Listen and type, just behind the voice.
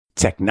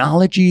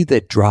technology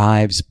that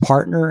drives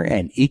partner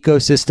and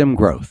ecosystem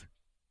growth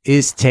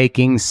is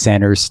taking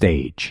center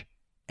stage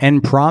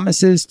and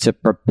promises to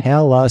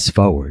propel us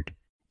forward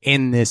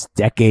in this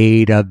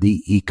decade of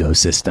the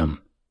ecosystem.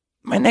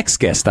 My next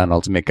guest on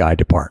Ultimate Guide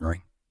to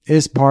Partnering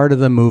is part of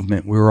the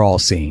movement we're all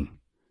seeing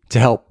to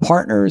help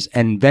partners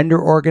and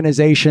vendor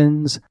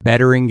organizations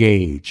better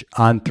engage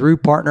on through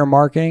partner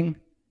marketing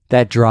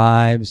that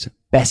drives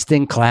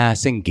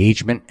best-in-class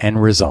engagement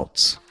and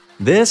results.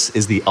 This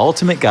is the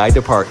Ultimate Guide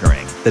to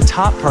Partnering, the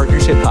top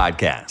partnership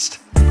podcast.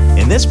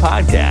 In this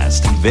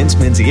podcast, Vince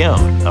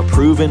Menzione, a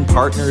proven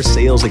partner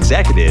sales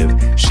executive,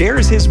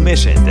 shares his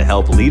mission to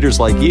help leaders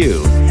like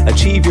you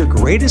achieve your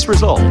greatest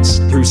results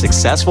through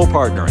successful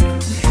partnering.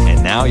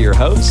 And now your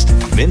host,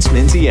 Vince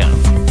Menzione.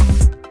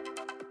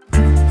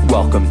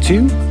 Welcome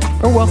to,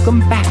 or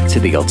welcome back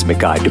to the Ultimate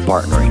Guide to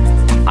Partnering.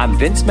 I'm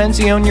Vince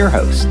Menzione, your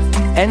host,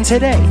 and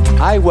today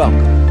I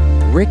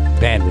welcome Rick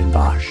van den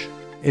Bosch,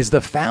 is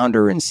the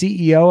founder and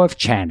CEO of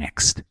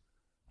Chanext,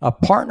 a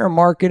partner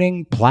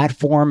marketing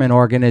platform and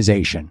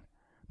organization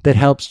that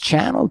helps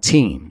channel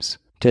teams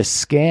to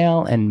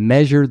scale and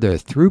measure their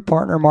through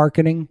partner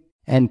marketing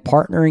and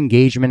partner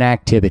engagement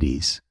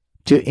activities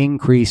to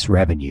increase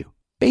revenue.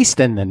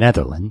 Based in the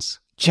Netherlands,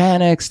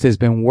 Chanext has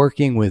been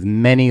working with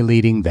many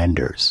leading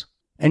vendors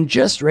and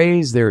just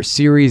raised their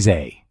Series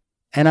A,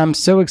 and I'm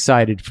so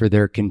excited for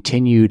their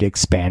continued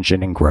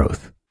expansion and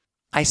growth.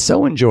 I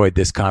so enjoyed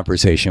this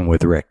conversation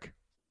with Rick,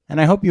 and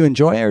I hope you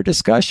enjoy our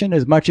discussion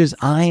as much as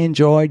I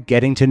enjoyed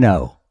getting to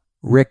know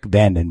Rick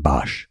van den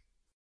Bosch.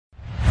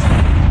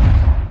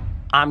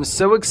 I'm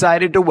so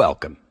excited to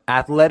welcome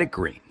Athletic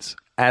Greens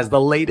as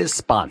the latest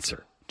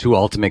sponsor to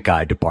Ultimate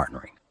Guide to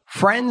Partnering.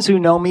 Friends who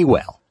know me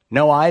well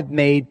know I've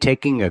made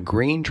taking a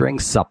green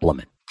drink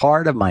supplement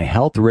part of my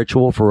health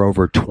ritual for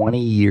over 20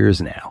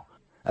 years now.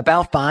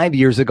 About 5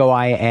 years ago,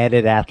 I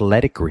added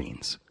Athletic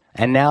Greens,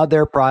 and now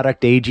their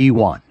product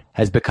AG1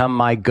 has become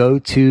my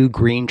go-to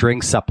green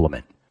drink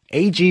supplement.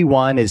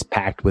 AG1 is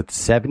packed with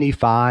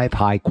 75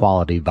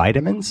 high-quality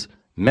vitamins,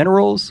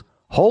 minerals,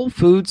 whole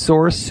food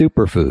source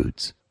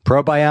superfoods,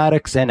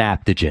 probiotics, and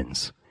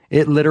adaptogens.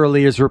 It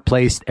literally has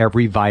replaced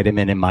every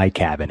vitamin in my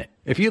cabinet.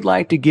 If you'd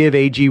like to give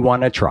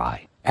AG1 a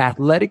try,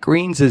 Athletic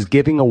Greens is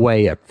giving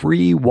away a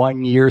free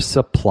 1-year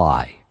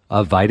supply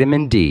of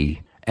vitamin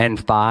D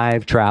and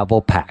 5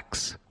 travel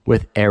packs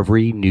with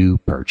every new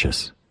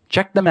purchase.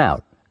 Check them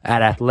out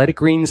at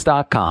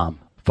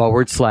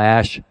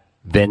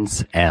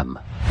athleticgreens.com/Vince M.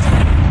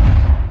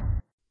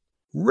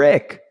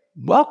 Rick,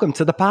 welcome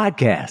to the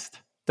podcast.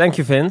 Thank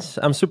you, Vince.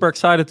 I'm super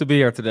excited to be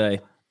here today.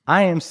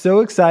 I am so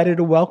excited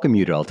to welcome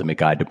you to Ultimate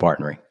Guide to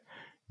Partnering.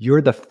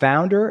 You're the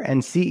founder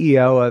and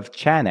CEO of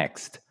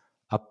Chanext,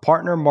 a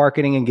partner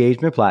marketing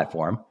engagement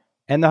platform,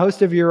 and the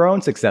host of your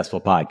own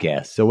successful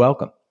podcast. So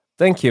welcome.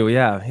 Thank you.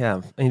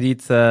 Yeah. Indeed,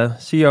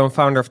 CEO and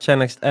founder of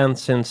Chanext, and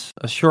since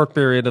a short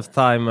period of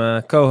time,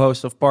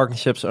 co-host of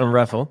Partnerships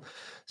Unravel.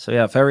 So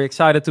yeah, very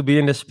excited to be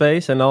in this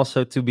space and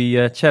also to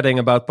be chatting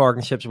about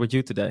partnerships with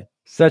you today.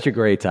 Such a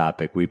great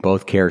topic we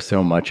both care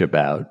so much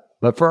about.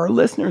 But for our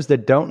listeners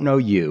that don't know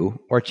you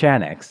or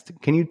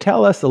Chanext, can you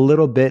tell us a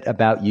little bit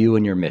about you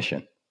and your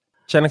mission?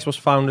 Chanext was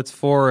founded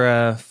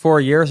 4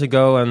 years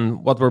ago,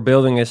 and what we're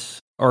building is,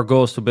 our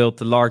goal is to build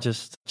the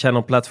largest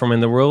channel platform in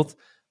the world,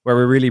 where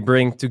we really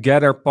bring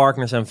together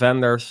partners and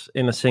vendors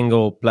in a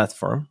single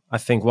platform. I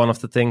think one of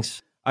the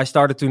things I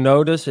started to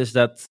notice is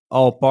that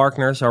all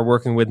partners are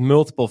working with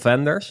multiple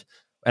vendors,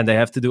 and they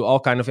have to do all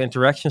kinds of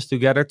interactions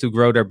together to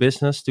grow their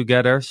business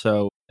together.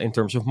 So in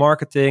terms of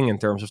marketing, in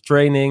terms of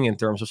training, in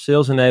terms of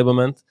sales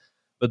enablement.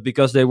 But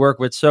because they work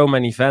with so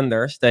many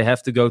vendors, they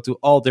have to go to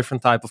all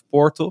different type of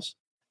portals.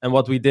 And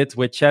what we did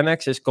with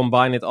Chanext is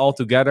combine it all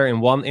together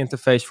in one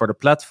interface for the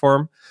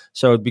platform.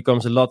 So it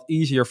becomes a lot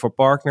easier for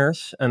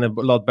partners and a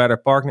lot better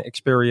partner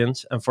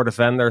experience. And for the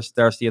vendors,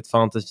 there's the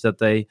advantage that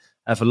they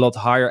have a lot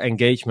higher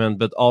engagement,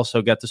 but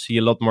also get to see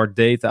a lot more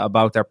data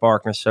about their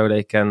partners so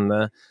they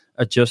can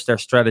adjust their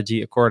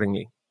strategy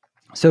accordingly.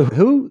 So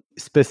who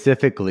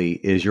specifically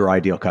is your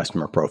ideal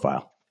customer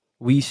profile?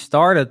 We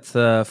started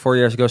 4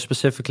 years ago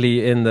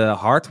specifically in the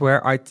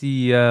hardware IT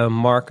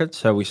market.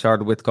 So we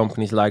started with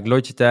companies like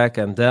Logitech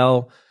and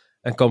Dell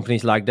and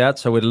companies like that.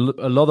 So with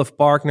a lot of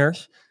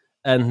partners.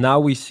 And now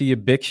we see a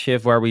big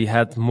shift where we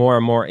head more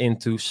and more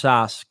into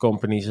SaaS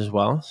companies as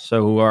well.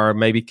 So who are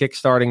maybe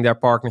kickstarting their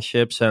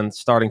partnerships and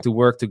starting to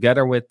work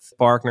together with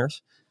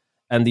partners.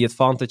 And the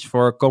advantage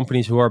for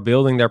companies who are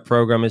building their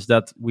program is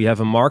that we have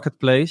a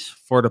marketplace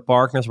for the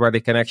partners where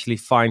they can actually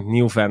find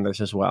new vendors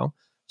as well.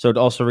 So it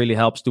also really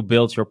helps to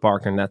build your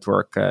partner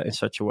network in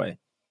such a way.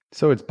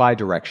 So it's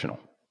bi-directional.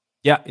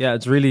 Yeah,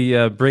 it's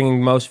really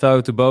bringing most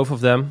value to both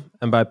of them.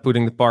 And by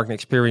putting the partner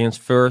experience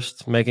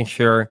first, making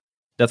sure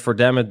that for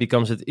them it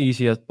becomes as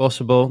easy as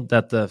possible,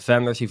 that the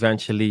vendors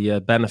eventually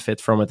benefit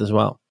from it as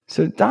well.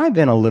 So dive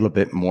in a little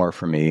bit more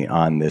for me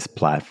on this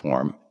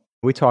platform.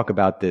 We talk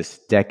about this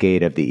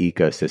decade of the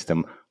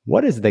ecosystem.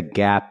 What is the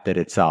gap that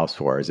it solves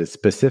for? Is it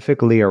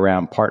specifically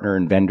around partner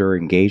and vendor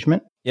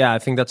engagement? Yeah, I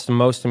think that's the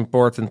most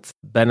important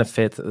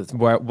benefit,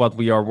 what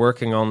we are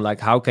working on.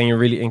 Like, how can you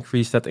really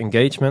increase that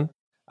engagement?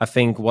 I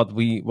think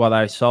what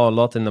I saw a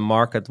lot in the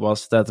market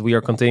was that we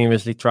are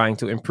continuously trying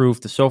to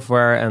improve the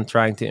software and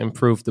trying to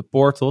improve the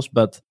portals,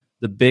 but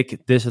the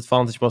big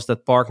disadvantage was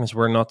that partners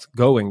were not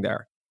going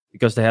there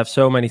because they have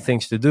so many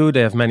things to do.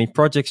 They have many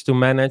projects to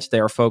manage. They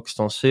are focused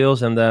on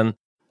sales and then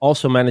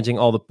also managing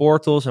all the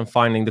portals and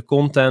finding the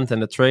content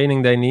and the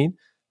training they need,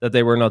 that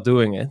they were not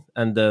doing it.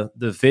 And the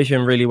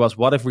vision really was,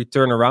 what if we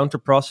turn around the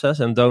process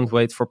and don't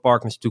wait for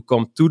partners to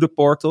come to the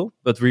portal,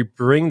 but we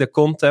bring the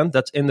content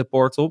that's in the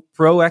portal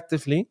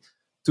proactively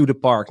to the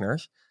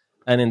partners.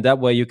 And in that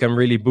way, you can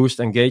really boost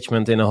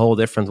engagement in a whole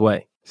different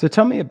way. So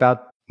tell me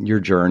about your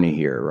journey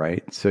here,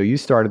 right? So you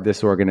started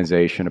this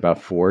organization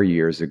about 4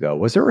 years ago.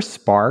 Was there a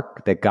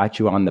spark that got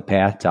you on the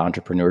path to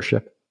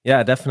entrepreneurship?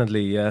 Yeah,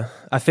 definitely.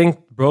 I think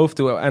both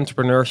to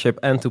entrepreneurship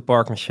and to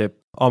partnership,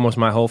 almost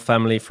my whole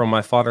family from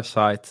my father's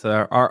side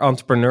are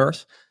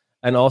entrepreneurs.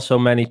 And also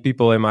many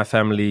people in my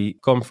family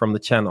come from the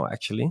channel,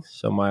 actually.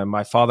 So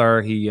my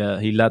father, he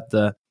led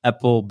the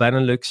Apple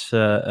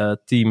Benelux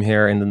team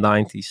here in the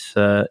 90s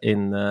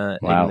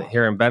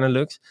here in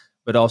Benelux,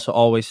 but also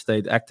always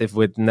stayed active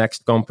with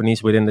next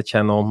companies within the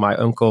channel. My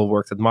uncle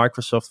worked at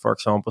Microsoft, for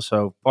example.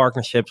 So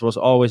partnerships was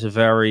always a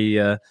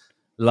very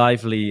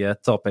lively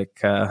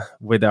topic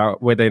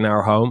within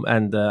our home.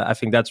 And I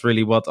think that's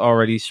really what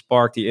already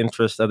sparked the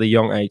interest at a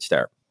young age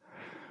there.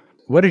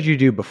 What did you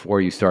do before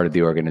you started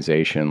the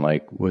organization?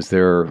 Like, was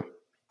there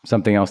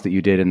something else that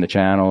you did in the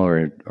channel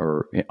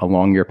or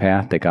along your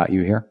path that got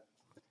you here?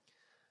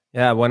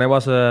 Yeah, when I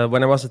was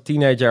a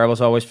teenager, I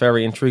was always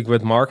very intrigued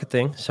with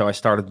marketing. So I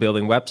started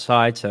building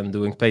websites and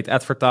doing paid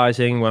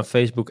advertising when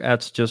Facebook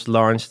ads just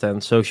launched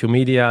and social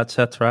media,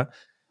 etc.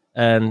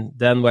 And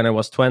then when I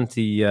was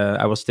 20,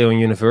 I was still in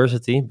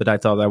university, but I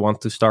thought I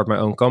wanted to start my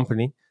own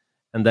company.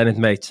 And then it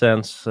made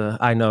sense.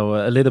 I know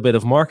a little bit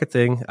of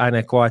marketing. I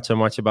know quite so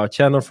much about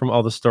channel from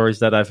all the stories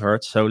that I've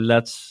heard. So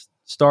let's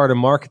start a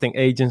marketing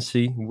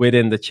agency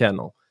within the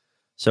channel.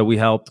 So we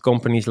helped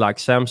companies like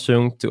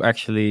Samsung to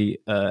actually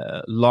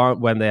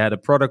when they had a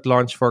product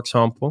launch, for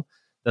example,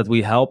 that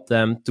we helped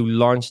them to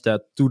launch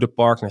that to the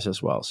partners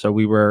as well. So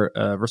we were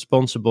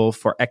responsible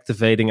for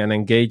activating and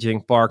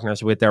engaging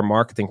partners with their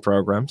marketing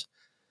programs.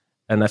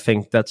 And I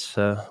think that's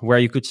where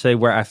you could say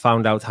where I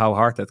found out how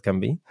hard that can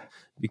be.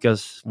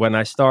 Because when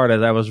I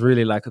started, I was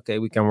really like, okay,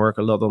 we can work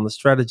a lot on the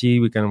strategy.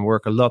 We can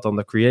work a lot on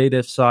the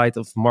creative side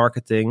of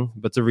marketing.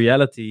 But the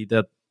reality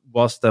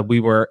was that we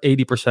were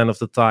 80% of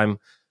the time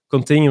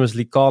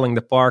continuously calling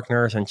the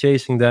partners and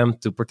chasing them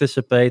to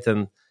participate.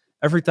 And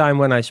every time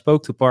when I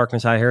spoke to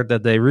partners, I heard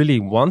that they really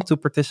want to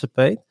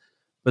participate,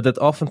 but that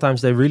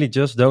oftentimes they really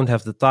just don't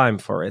have the time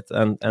for it.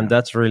 And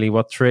that's really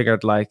what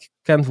triggered, like,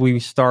 can't we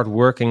start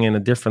working in a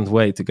different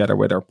way together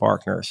with our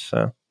partners?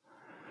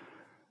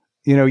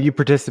 You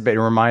participated,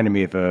 it reminded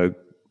me of a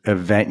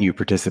event you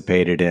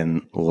participated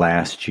in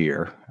last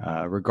year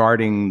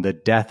regarding the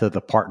death of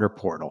the partner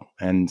portal.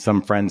 And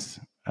some friends,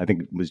 I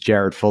think it was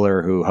Jared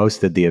Fuller who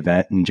hosted the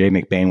event, and Jay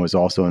McBain was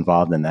also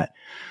involved in that.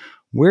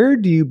 Where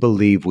do you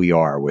believe we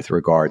are with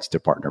regards to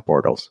partner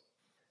portals?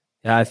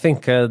 Yeah, I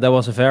think that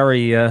was a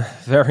very,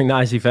 very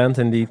nice event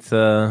indeed.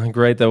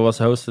 Great that was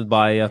hosted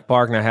by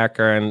Partner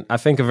Hacker, and I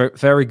think a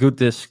very good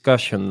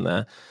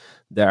discussion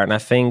there. And I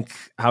think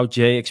how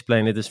Jay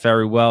explained it is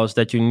very well, is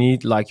that you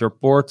need like your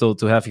portal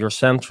to have your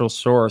central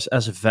source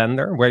as a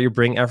vendor where you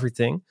bring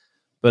everything,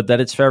 but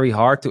that it's very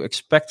hard to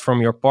expect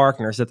from your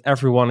partners that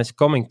everyone is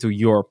coming to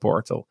your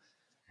portal.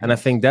 And I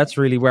think that's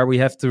really where we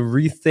have to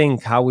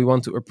rethink how we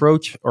want to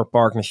approach our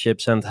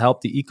partnerships and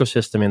help the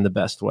ecosystem in the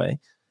best way.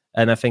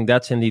 And I think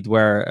that's indeed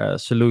where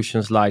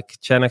solutions like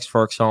Chanex,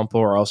 for example,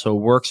 or also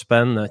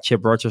Workspan,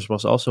 Chip Rogers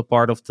was also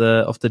part of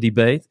the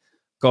debate,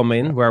 come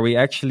in, where we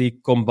actually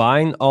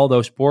combine all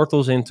those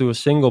portals into a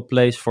single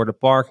place for the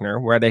partner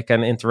where they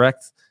can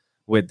interact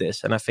with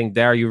this. And I think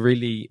there you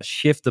really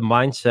shift the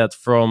mindset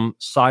from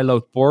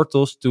siloed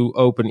portals to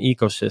open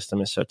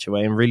ecosystem in such a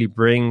way, and really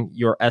bring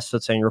your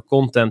assets and your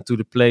content to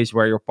the place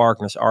where your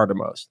partners are the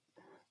most.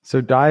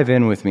 So dive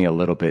in with me a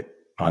little bit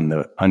on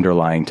the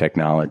underlying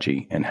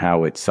technology and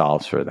how it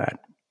solves for that.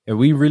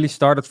 We really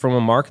started from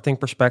a marketing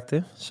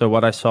perspective. So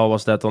what I saw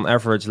was that on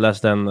average,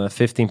 less than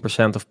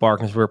 15% of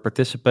partners were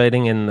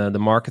participating in the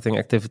marketing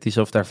activities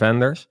of their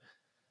vendors.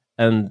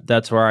 And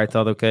that's where I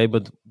thought, okay,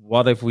 but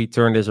what if we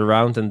turn this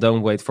around and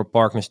don't wait for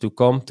partners to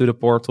come to the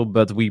portal,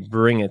 but we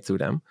bring it to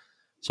them?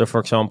 So for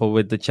example,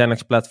 with the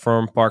Chanex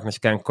platform, partners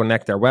can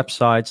connect their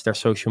websites, their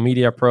social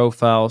media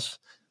profiles,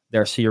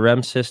 their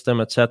CRM system,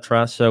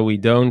 etc. So we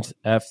don't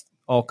have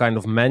all kind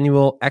of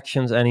manual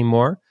actions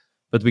anymore,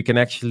 but we can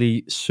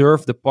actually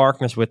serve the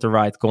partners with the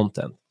right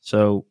content.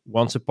 So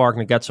once a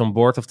partner gets on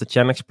board of the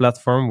Chanex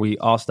platform, we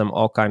ask them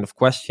all kind of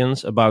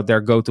questions about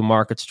their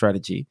go-to-market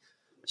strategy.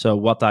 So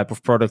what type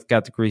of product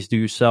categories do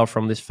you sell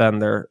from this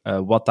vendor?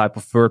 What type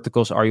of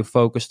verticals are you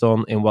focused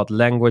on? In what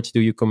language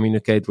do you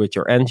communicate with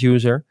your end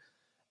user?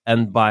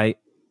 And by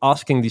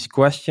asking these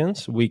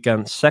questions, we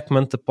can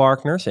segment the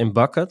partners in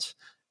buckets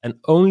and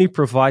only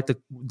provide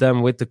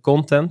them with the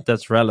content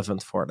that's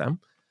relevant for them.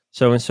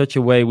 So in such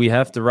a way, we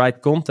have the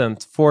right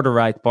content for the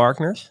right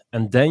partners,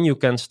 and then you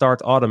can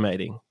start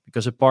automating,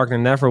 because a partner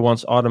never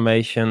wants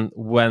automation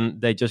when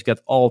they just get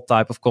all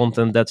type of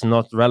content that's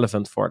not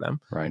relevant for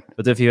them. Right.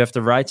 But if you have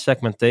the right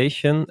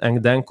segmentation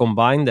and then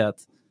combine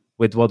that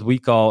with what we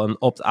call an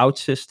opt-out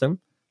system.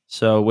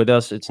 So with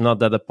us, it's not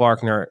that a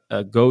partner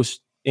goes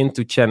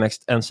into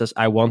Chenext and says,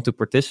 I want to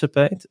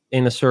participate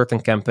in a certain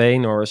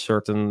campaign or a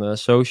certain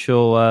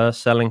social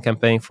selling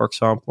campaign, for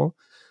example.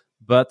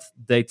 But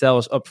they tell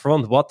us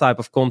upfront what type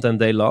of content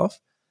they love.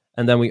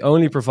 And then we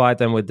only provide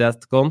them with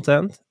that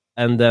content.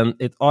 And then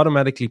it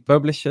automatically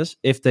publishes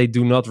if they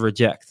do not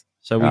reject.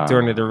 So we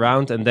turn it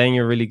around, and then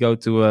you really go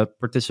to a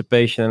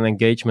participation and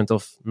engagement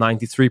of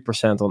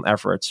 93% on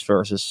average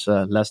versus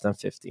less than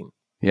 15%.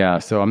 Yeah,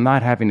 so I'm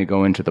not having to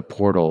go into the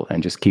portal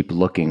and just keep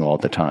looking all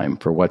the time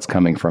for what's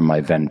coming from my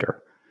vendor.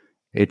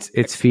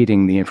 It's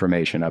feeding the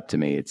information up to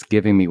me. It's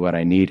giving me what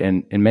I need.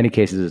 And in many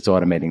cases, it's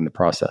automating the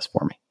process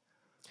for me.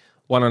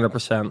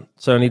 100%.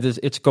 So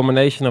it's a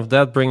combination of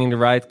that, bringing the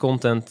right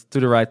content to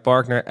the right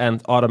partner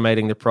and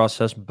automating the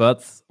process.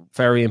 But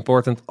very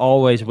important,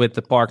 always with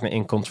the partner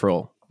in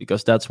control,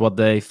 because that's what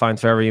they find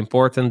very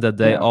important, that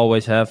they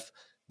always have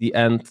the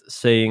end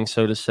saying,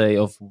 so to say,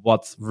 of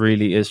what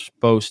really is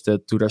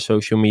posted to their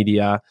social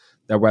media,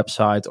 their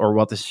website, or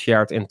what is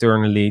shared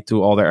internally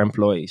to all their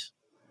employees.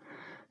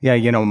 Yeah,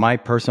 my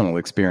personal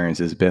experience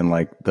has been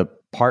like the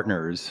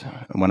partners,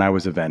 when I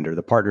was a vendor,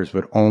 the partners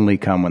would only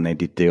come when they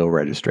did deal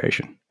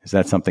registration. Is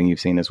that something you've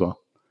seen as well?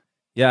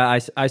 Yeah,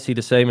 I see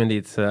the same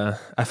indeed.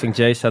 I think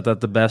Jay said that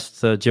the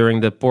best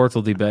during the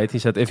portal debate. He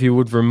said if you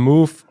would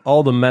remove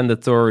all the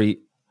mandatory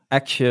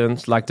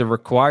actions, like the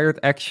required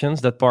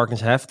actions that partners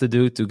have to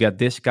do to get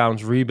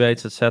discounts,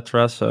 rebates,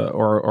 etc.,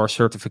 or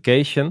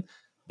certification,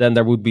 then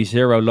there would be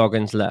 0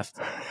 logins left.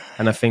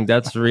 And I think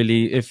that's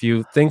really, if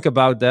you think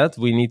about that,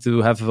 we need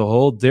to have a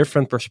whole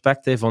different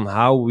perspective on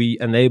how we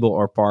enable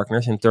our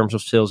partners in terms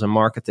of sales and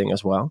marketing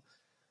as well.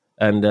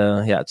 And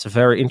it's a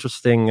very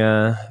interesting,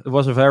 it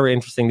was a very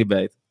interesting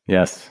debate.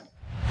 Yes.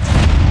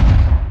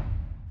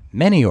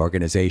 Many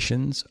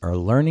organizations are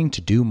learning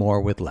to do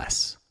more with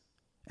less.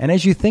 And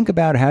as you think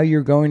about how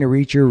you're going to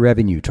reach your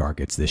revenue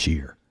targets this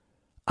year,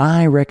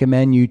 I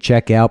recommend you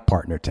check out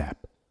PartnerTap,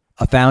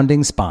 a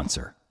founding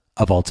sponsor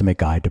of Ultimate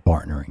Guide to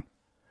Partnering.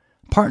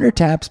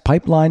 PartnerTap's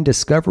pipeline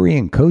discovery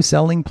and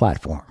co-selling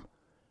platform.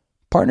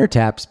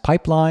 PartnerTap's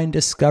pipeline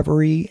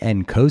discovery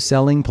and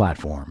co-selling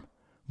platform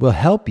will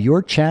help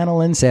your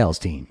channel and sales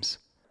teams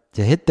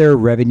to hit their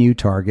revenue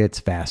targets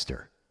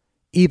faster,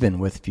 even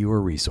with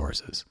fewer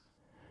resources.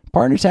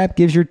 PartnerTap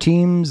gives your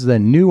teams the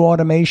new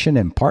automation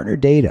and partner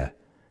data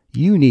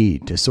you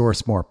need to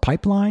source more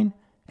pipeline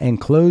and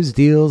close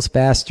deals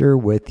faster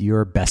with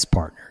your best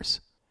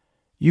partners.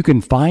 You can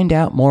find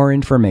out more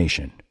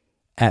information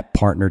at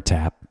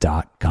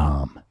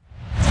partnertap.com.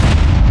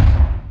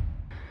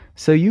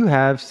 So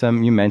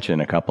you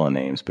mentioned a couple of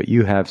names, but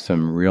you have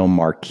some real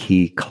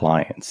marquee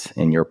clients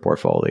in your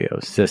portfolio: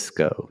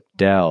 Cisco,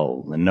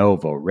 Dell,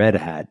 Lenovo, Red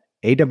Hat,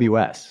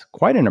 AWS.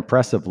 Quite an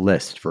impressive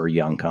list for a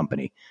young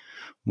company.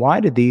 Why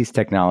did these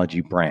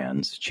technology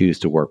brands choose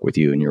to work with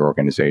you in your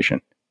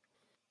organization?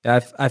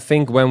 I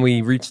think when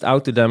we reached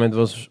out to them, it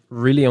was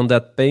really on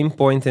that pain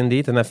point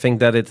indeed, and I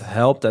think that it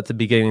helped at the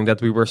beginning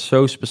that we were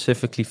so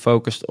specifically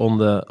focused on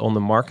the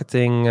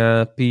marketing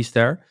piece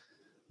there,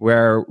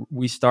 where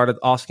we started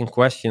asking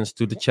questions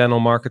to the channel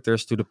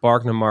marketers, to the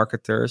partner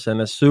marketers, and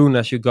as soon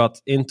as you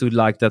got into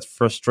like that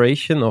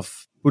frustration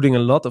of putting a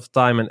lot of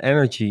time and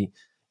energy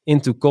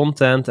into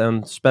content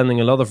and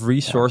spending a lot of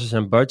resources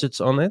and budgets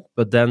on it,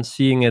 but then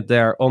seeing it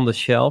there on the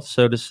shelf,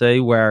 so to say,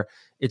 where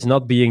it's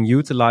not being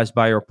utilized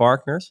by your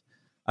partners,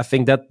 I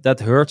think that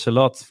hurts a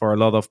lot for a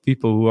lot of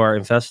people who are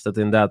invested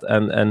in that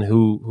and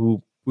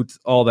who put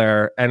all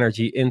their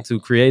energy into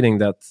creating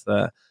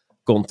that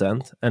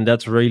content. And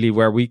that's really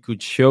where we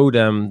could show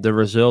them the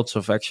results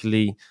of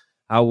actually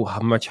how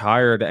much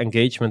higher the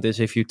engagement is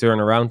if you turn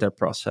around that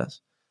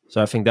process.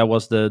 So I think that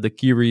was the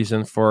key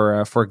reason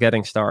for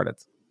getting started.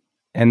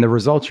 And the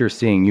results you're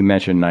seeing, you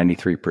mentioned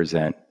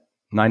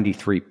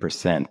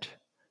 93%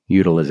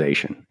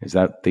 utilization. Is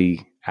that the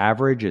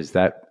average? Is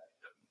that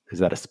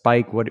a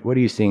spike? What are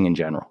you seeing in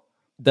general?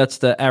 That's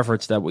the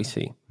average that we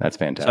see. That's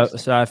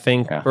fantastic. So I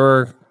think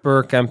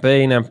per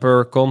campaign and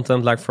per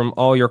content, like from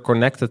all your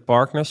connected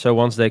partners, so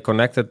once they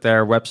connected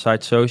their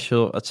website,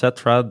 social,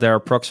 etc., there are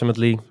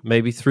approximately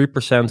maybe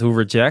 3% who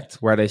reject,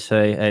 where they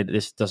say, hey,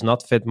 this does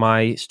not fit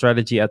my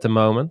strategy at the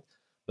moment.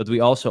 But we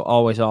also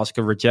always ask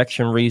a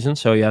rejection reason,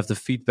 so you have the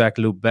feedback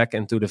loop back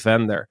into the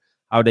vendor,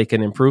 how they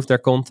can improve their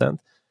content.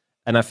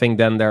 And I think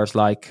then there's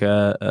like 2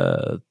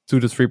 to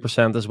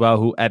 3% as well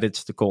who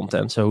edits the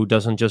content. So who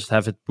doesn't just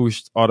have it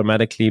pushed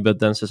automatically, but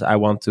then says, I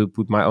want to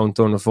put my own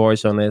tone of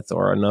voice on it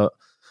or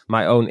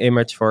my own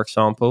image, for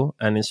example.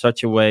 And in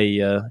such a way,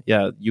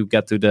 you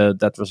get to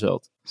that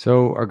result.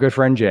 So our good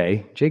friend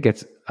Jay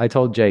I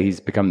told Jay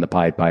he's become the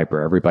Pied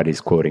Piper.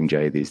 Everybody's quoting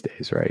Jay these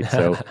days, right?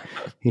 So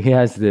he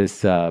has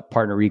this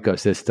partner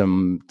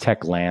ecosystem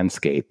tech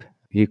landscape.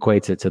 He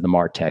equates it to the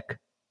MarTech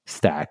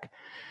stack.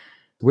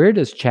 Where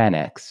does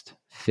Chanext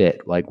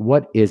fit? Like,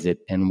 what is it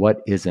and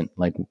what isn't?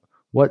 Like,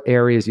 what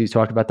areas, you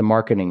talked about the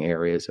marketing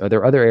areas. Are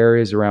there other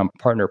areas around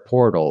partner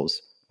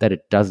portals that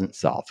it doesn't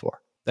solve for?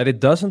 That it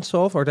doesn't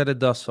solve or that it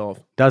does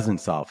solve? Doesn't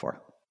solve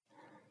for.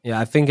 Yeah,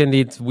 I think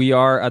indeed we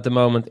are at the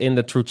moment in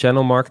the true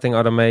channel marketing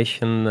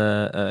automation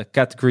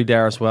category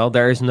there as well.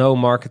 There is no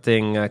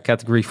marketing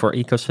category for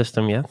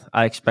ecosystem yet.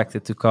 I expect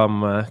it to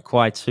come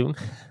quite soon.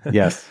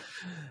 Yes.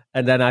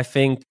 And then I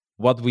think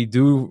what we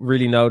do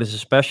really notice,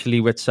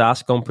 especially with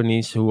SaaS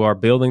companies who are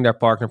building their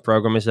partner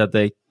program, is that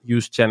they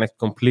use Chanext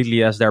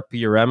completely as their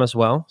PRM as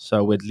well.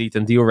 So with lead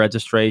and deal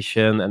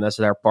registration and as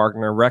their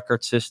partner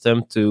record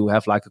system to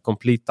have like a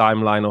complete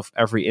timeline of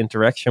every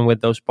interaction with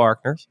those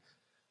partners.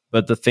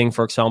 But the thing,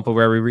 for example,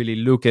 where we really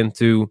look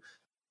into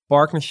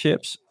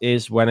partnerships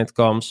is when it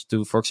comes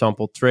to, for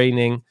example,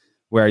 training,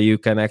 where you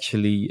can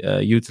actually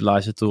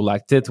utilize a tool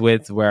like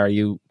Titwit, where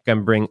you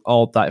can bring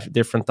all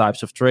different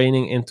types of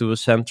training into a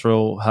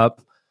central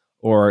hub.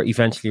 Or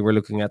eventually we're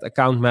looking at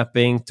account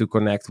mapping to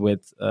connect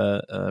with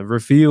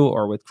Reveal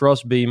or with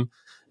Crossbeam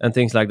and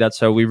things like that.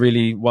 So we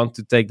really want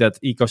to take that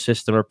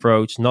ecosystem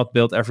approach, not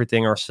build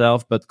everything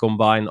ourselves, but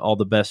combine all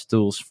the best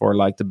tools for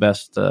like the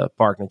best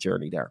partner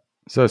journey there.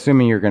 So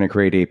assuming you're going to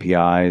create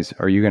APIs,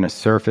 are you going to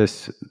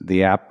surface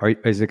the app? Or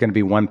is it going to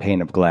be one pane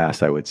of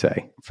glass, I would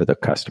say, for the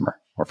customer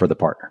or for the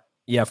partner?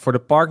 Yeah, for the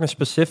partner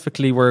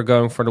specifically, we're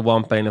going for the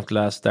one pane of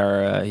glass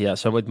there.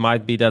 So it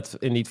might be that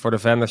indeed for the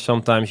vendor,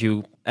 sometimes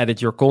you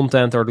edit your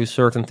content or do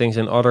certain things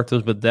in other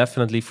tools, but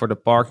definitely for the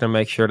partner,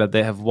 make sure that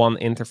they have one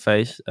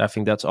interface. I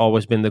think that's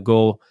always been the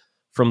goal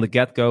from the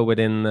get-go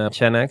within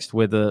Chanext,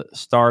 with a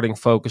starting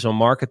focus on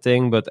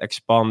marketing, but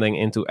expanding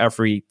into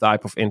every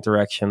type of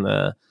interaction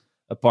a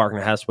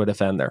partner has with a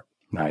vendor.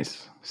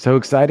 Nice. So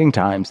exciting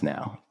times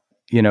now.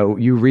 You know,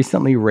 you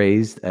recently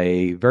raised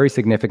a very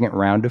significant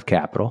round of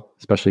capital,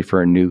 especially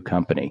for a new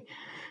company.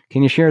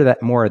 Can you share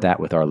that more of that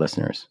with our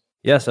listeners?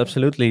 Yes,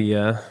 absolutely.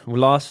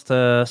 Last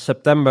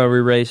September, we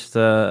raised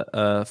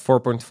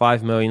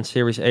 4.5 million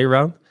Series A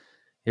round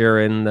here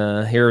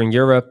in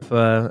Europe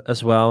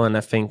as well. And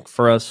I think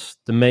for us,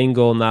 the main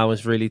goal now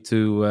is really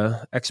to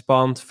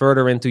expand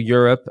further into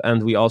Europe.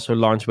 And we also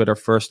launched with our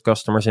first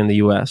customers in the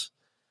US.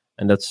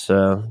 And that's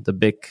the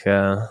big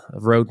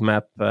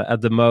roadmap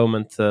at the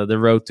moment, the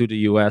road to the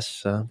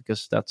US,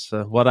 because that's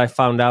what I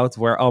found out,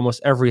 where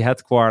almost every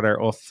headquarter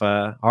of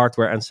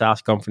hardware and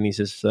SaaS companies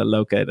is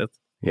located.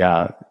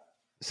 Yeah.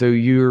 So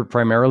you're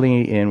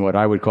primarily in what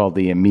I would call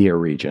the EMEA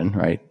region,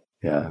 right?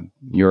 Yeah.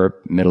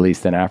 Europe, Middle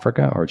East, and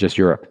Africa, or just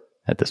Europe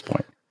at this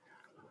point?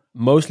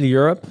 Mostly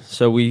Europe.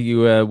 So we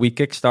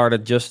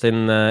kickstarted just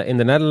in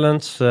the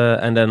Netherlands.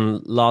 And then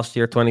last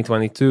year,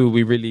 2022,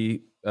 we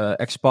really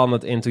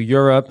expanded into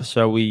Europe.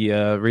 So we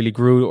really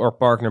grew our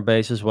partner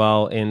base as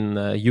well in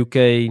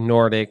UK,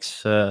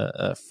 Nordics,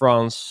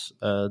 France,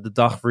 the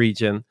DACH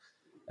region,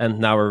 and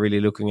now we're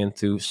really looking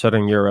into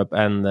Southern Europe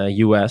and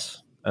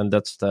US, and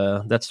that's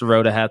the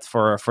road ahead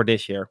for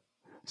this year.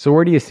 So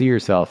where do you see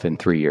yourself in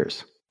 3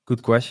 years?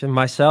 Good question.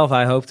 Myself,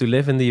 I hope to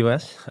live in the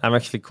US. I'm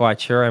actually quite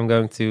sure I'm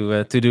going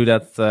to do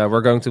that.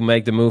 We're going to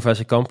make the move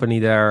as a company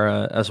there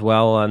as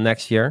well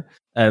next year.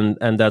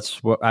 And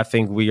that's what I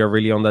think we are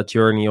really on that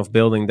journey of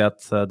building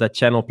that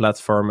channel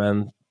platform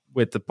and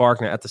with the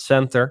partner at the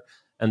center.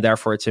 And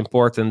therefore, it's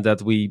important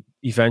that we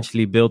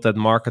eventually build that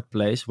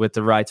marketplace with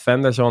the right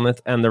vendors on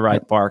it and the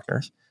right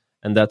partners.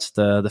 And that's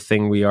the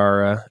thing we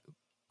are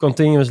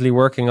continuously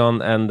working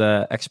on and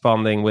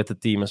expanding with the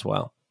team as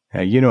well.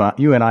 You know,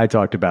 you and I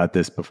talked about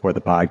this before the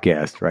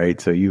podcast,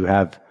 right? So you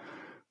have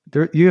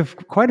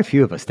quite a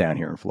few of us down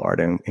here in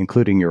Florida,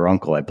 including your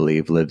uncle, I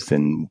believe, lives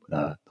in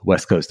the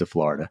west coast of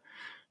Florida.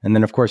 And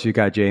then, of course, you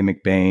got Jay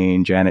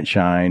McBain, Janet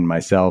Shine,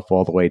 myself,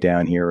 all the way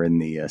down here in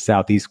the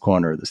southeast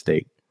corner of the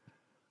state.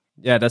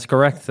 Yeah, that's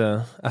correct.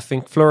 I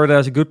think Florida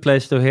is a good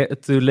place to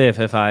live,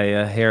 if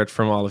I hear it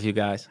from all of you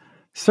guys.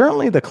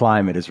 Certainly the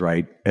climate is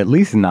right, at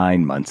least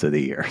 9 months of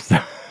the year.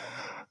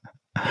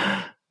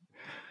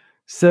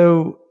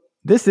 So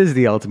this is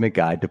the ultimate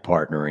guide to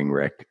partnering,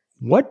 Rick.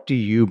 What do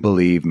you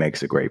believe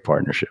makes a great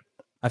partnership?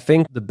 I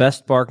think the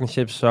best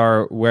partnerships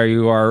are where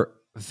you are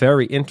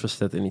very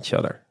interested in each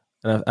other.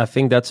 And I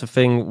think that's a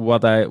thing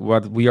what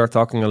we are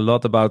talking a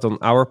lot about on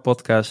our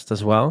podcast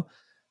as well.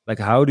 Like,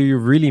 how do you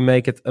really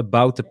make it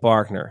about the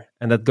partner?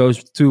 And that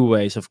goes two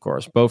ways, of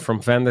course, both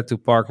from vendor to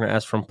partner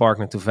as from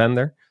partner to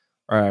vendor.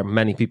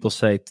 Many people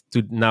say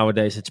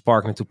nowadays it's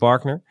partner to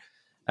partner.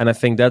 And I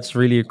think that's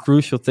really a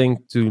crucial thing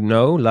to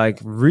know, like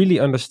really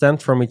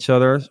understand from each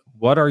other,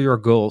 what are your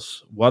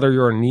goals? What are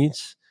your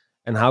needs?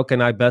 And how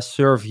can I best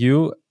serve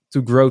you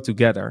to grow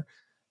together?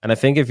 And I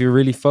think if you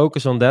really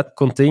focus on that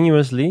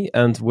continuously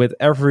and with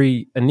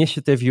every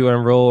initiative you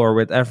enroll or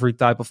with every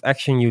type of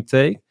action you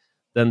take,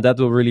 then that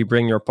will really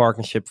bring your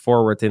partnership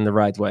forward in the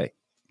right way.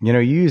 You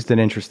used an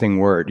interesting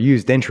word. You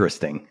used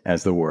interesting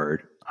as the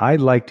word. I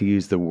like to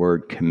use the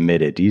word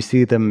committed. Do you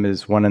see them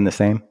as one and the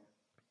same?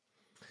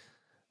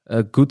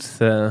 A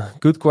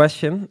good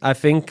question. I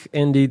think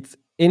indeed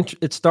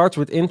it starts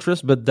with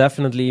interest, but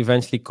definitely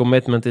eventually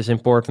commitment is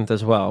important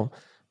as well.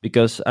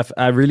 Because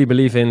I really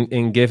believe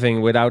in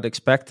giving without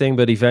expecting,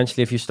 but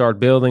eventually if you start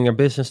building a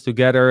business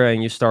together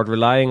and you start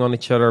relying on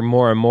each other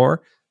more and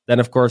more, then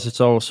of course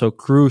it's also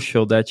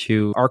crucial that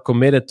you are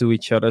committed to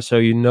each other so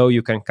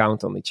you can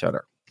count on each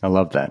other. I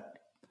love that.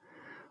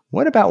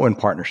 What about when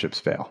partnerships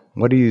fail?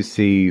 What do you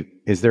see?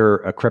 Is there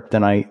a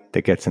kryptonite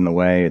that gets in the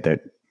way,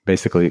 that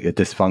basically a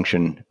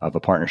dysfunction of a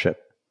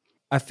partnership?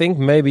 I think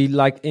maybe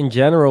like in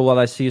general, what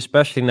I see,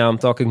 especially now I'm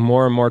talking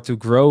more and more to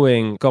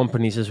growing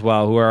companies as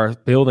well who are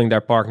building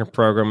their partner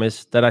program,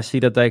 is that I see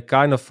that they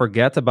kind of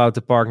forget about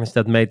the partners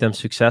that made them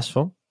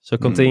successful. So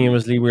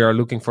continuously we are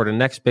looking for the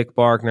next big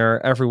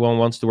partner. Everyone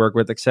wants to work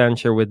with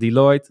Accenture, with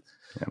Deloitte.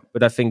 Yeah.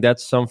 But I think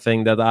that's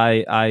something that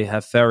I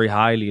have very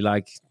highly,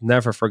 like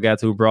never forget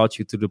who brought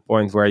you to the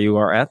point where you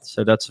are at.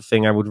 So that's a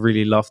thing I would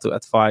really love to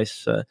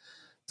advise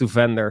to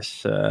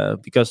vendors,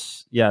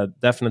 because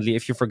definitely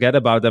if you forget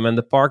about them and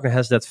the partner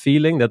has that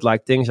feeling that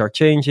like things are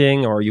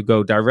changing, or you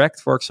go direct,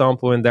 for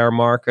example, in their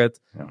market,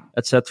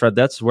 etc.,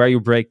 that's where you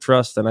break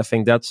trust. And I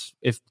think that's,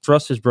 if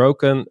trust is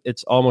broken,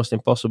 it's almost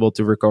impossible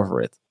to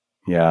recover it.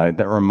 Yeah,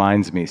 that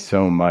reminds me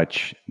so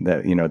much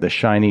that, the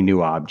shiny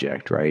new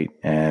object, right?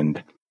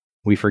 And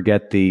we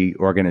forget the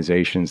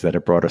organizations that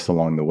have brought us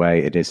along the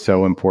way. It is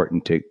so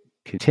important to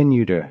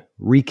continue to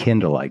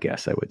rekindle, I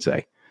guess I would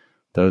say,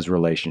 those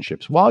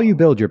relationships while you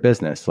build your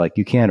business. Like,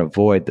 you can't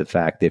avoid the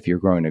fact that if you're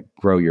going to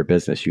grow your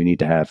business, you need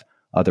to have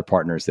other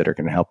partners that are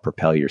going to help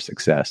propel your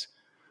success,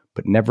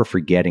 but never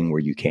forgetting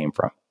where you came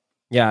from.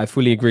 Yeah, I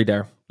fully agree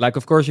there. Like,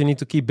 of course, you need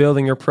to keep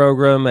building your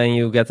program and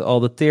you get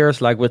all the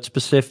tiers, like with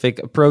specific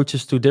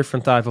approaches to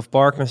different type of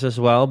partners as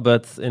well.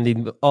 But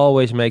indeed,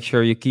 always make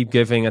sure you keep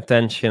giving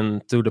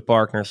attention to the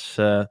partners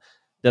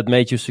that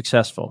made you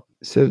successful.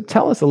 So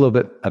tell us a little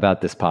bit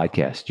about this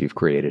podcast you've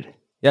created.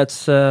 Yeah,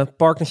 it's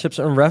Partnerships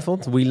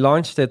Unraveled. We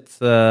launched it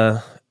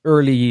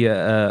early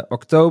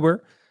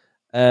October,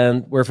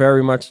 and we're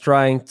very much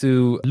trying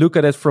to look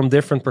at it from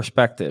different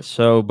perspectives.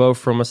 So both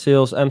from a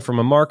sales and from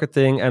a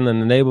marketing and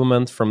an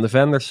enablement from the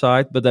vendor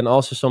side, but then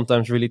also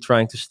sometimes really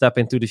trying to step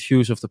into the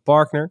shoes of the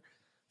partner.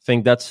 I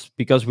think that's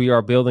because we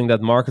are building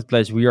that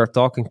marketplace. We are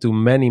talking to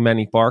many,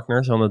 many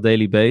partners on a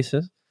daily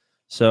basis.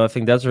 So I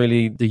think that's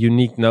really the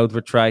unique note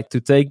we're trying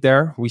to take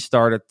there. We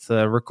started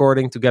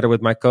recording together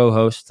with my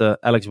co-host,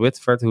 Alex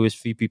Whitford, who is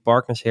VP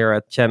Partners here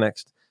at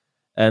Chenext.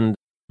 And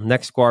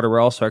next quarter, we're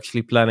also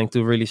actually planning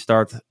to really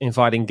start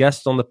inviting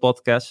guests on the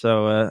podcast.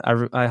 So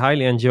I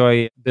highly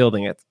enjoy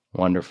building it.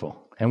 Wonderful.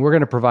 And we're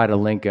going to provide a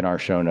link in our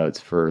show notes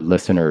for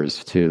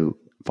listeners to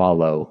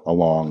follow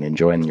along and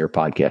join your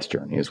podcast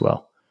journey as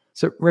well.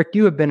 So Rick,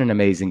 you have been an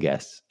amazing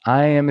guest.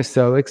 I am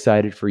so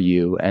excited for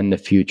you and the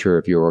future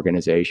of your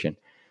organization.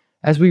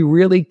 As we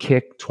really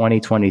kick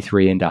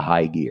 2023 into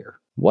high gear,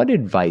 what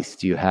advice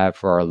do you have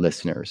for our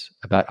listeners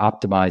about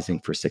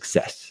optimizing for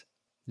success?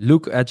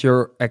 Look at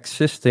your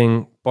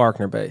existing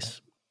partner base.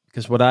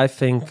 Because what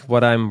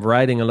I'm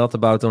writing a lot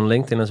about on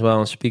LinkedIn as well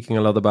and speaking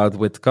a lot about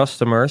with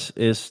customers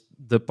is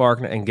the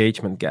partner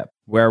engagement gap,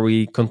 where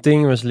we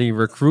continuously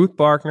recruit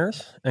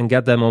partners and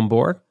get them on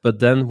board, but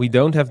then we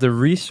don't have the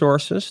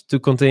resources to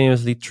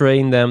continuously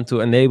train them,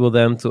 to enable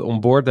them, to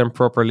onboard them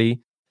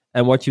properly.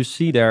 And what you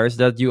see there is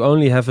that you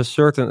only have a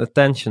certain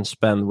attention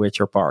span with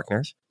your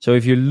partners. So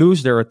if you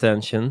lose their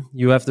attention,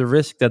 you have the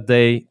risk that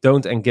they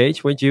don't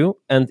engage with you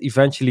and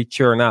eventually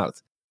churn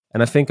out.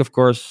 And I think, of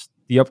course,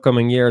 the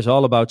upcoming year is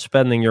all about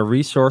spending your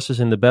resources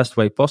in the best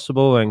way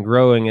possible and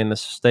growing in a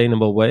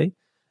sustainable way.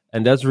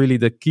 And that's really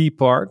the key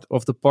part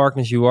of the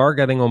partners you are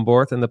getting on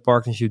board and the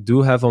partners you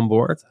do have on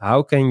board.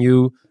 How can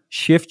you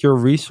shift your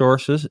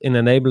resources in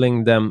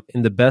enabling them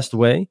in the best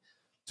way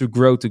to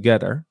grow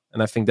together?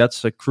 And I think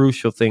that's a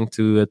crucial thing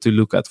to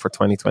look at for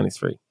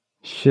 2023.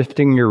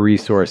 Shifting your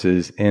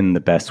resources in the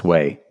best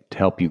way to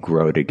help you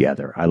grow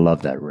together. I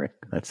love that, Rick.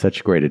 That's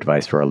such great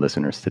advice for our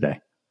listeners today.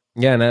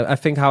 Yeah, and I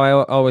think how I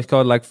always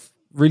call it, like,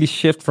 really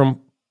shift from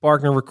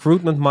partner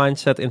recruitment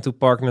mindset into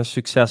partner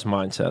success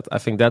mindset. I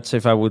think that's,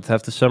 if I would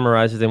have to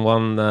summarize it in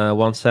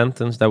one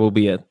sentence, that will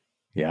be it.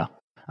 Yeah.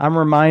 I'm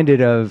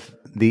reminded of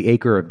the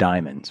acre of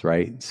diamonds,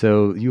 right?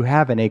 So you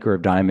have an acre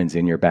of diamonds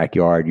in your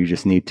backyard. You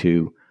just need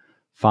to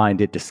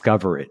find it,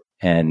 discover it,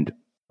 and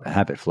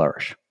have it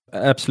flourish.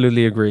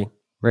 Absolutely agree.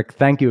 Rick,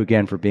 thank you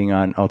again for being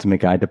on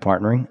Ultimate Guide to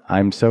Partnering.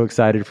 I'm so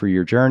excited for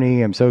your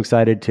journey. I'm so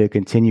excited to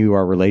continue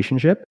our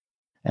relationship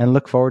and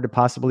look forward to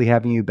possibly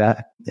having you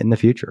back in the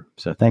future.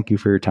 So thank you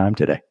for your time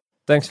today.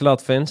 Thanks a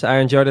lot, Vince. I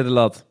enjoyed it a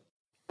lot.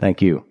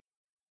 Thank you.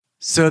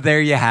 So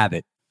there you have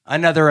it.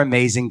 Another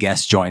amazing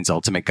guest joins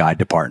Ultimate Guide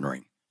to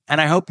Partnering. And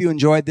I hope you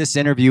enjoyed this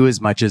interview as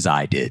much as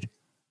I did.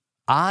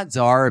 Odds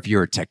are, if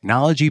you're a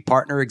technology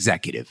partner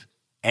executive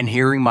and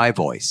hearing my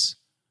voice,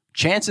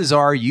 chances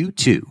are you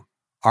too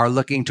are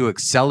looking to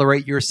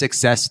accelerate your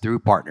success through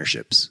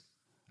partnerships.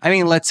 I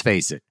mean, let's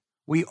face it,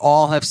 we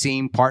all have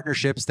seen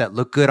partnerships that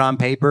look good on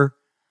paper,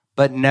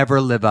 but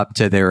never live up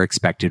to their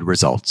expected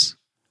results.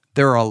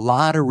 There are a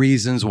lot of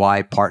reasons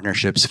why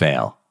partnerships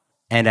fail.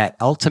 And at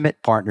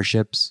Ultimate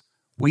Partnerships,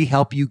 we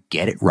help you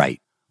get it right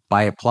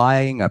by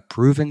applying a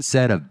proven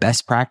set of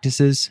best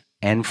practices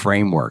and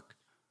framework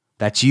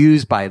that's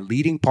used by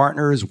leading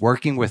partners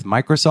working with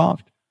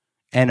Microsoft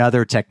and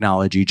other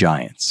technology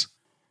giants.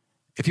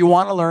 If you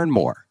want to learn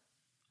more,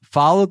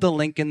 follow the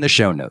link in the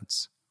show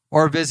notes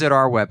or visit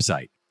our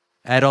website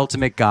at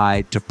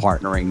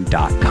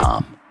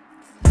ultimateguidetopartnering.com.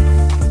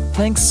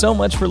 Thanks so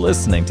much for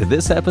listening to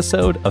this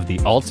episode of The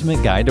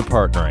Ultimate Guide to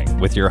Partnering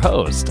with your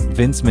host,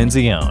 Vince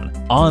Menzione.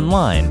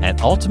 Online at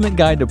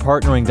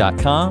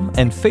ultimateguidetopartnering.com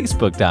and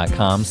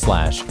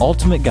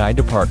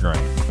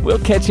facebook.com/ultimateguidetopartnering. We'll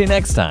catch you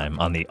next time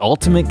on The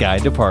Ultimate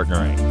Guide to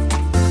Partnering.